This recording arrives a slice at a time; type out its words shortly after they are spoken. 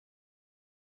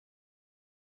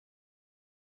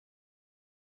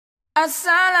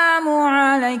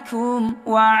Assalaamu'alaykum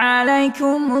wa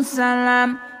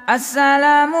alaykumussalam.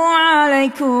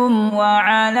 Assalaamu'alaykum wa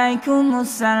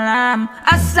alaykumussalam.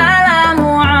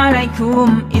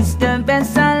 Assalamualaikum is the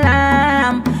best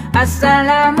salam.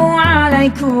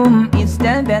 Assalamualaikum is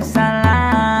the best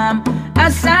salam.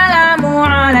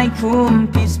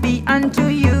 Assalamualaikum, peace be unto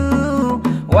you.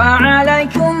 Wa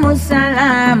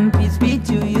alaykumussalam, peace be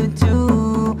to you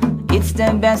too. It's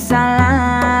the best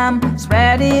salam,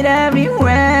 spread it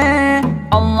everywhere.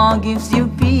 Allah gives you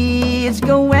peace,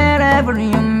 go wherever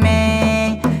you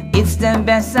may. It's the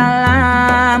best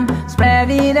salam, spread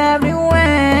it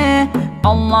everywhere.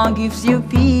 Allah gives you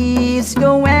peace,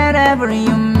 go wherever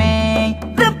you may.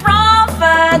 The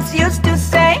prophets used to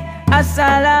say,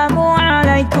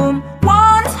 Assalamualaikum.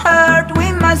 Once heard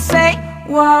we must say,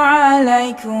 Wa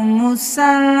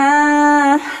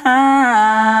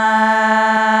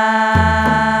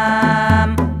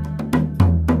alaykumussalam.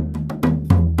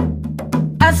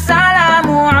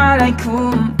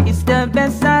 Assalamualaikum is the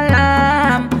best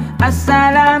salam.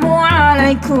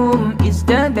 Assalamualaikum is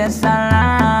the best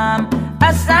salam.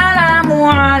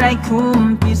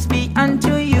 Assalamualaikum, peace be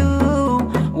unto you.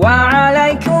 Wa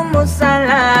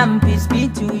alaykumussalam, peace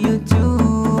be to you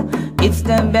too. It's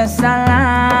the best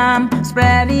salam,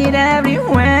 spread it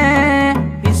everywhere.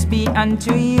 Peace be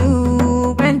unto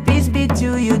you, and peace be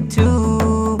to you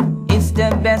too. It's the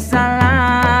best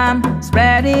salam,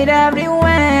 spread it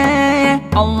everywhere.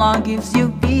 Allah gives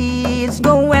you peace,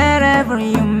 go wherever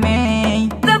you may.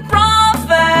 The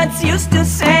prophets used to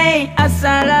say,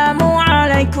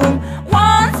 Assalamualaikum.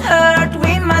 Once heard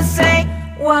we must say,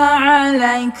 Wa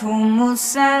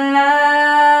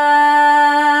alaykumussalam.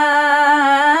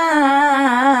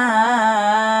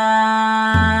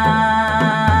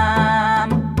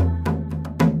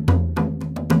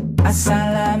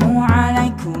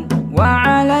 Assalamualaikum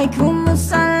wa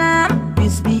alaykumussalam.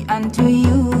 Peace be unto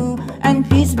you, and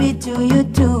peace be to you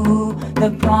too. The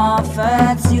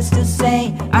prophets used to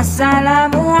say,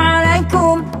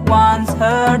 Assalamualaikum. Once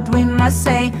heard we must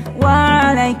say,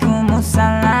 Wa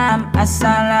alaykumussalam.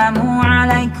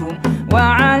 Assalamualaikum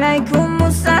wa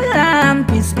alaykumussalam.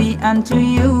 Peace be unto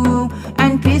you,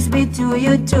 and peace be to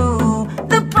you too.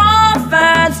 The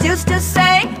prophets used to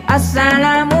say,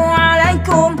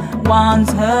 Assalamualaikum.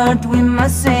 Once heard we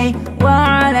must say,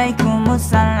 Wa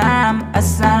alaykumussalam.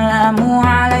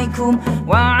 Assalamualaikum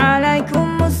wa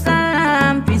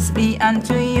alaykumussalam. Peace be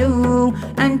unto you,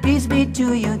 and peace be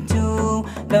to you too.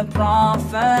 The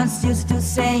prophets used to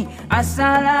say,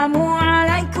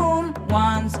 Assalamualaikum.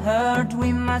 Once heard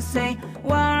we must say,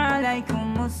 Wa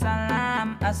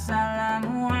alaykumussalam.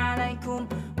 Assalamualaikum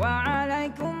wa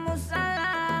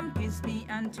alaykumussalam. Peace be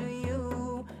unto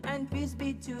you, and peace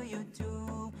be to you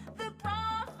too.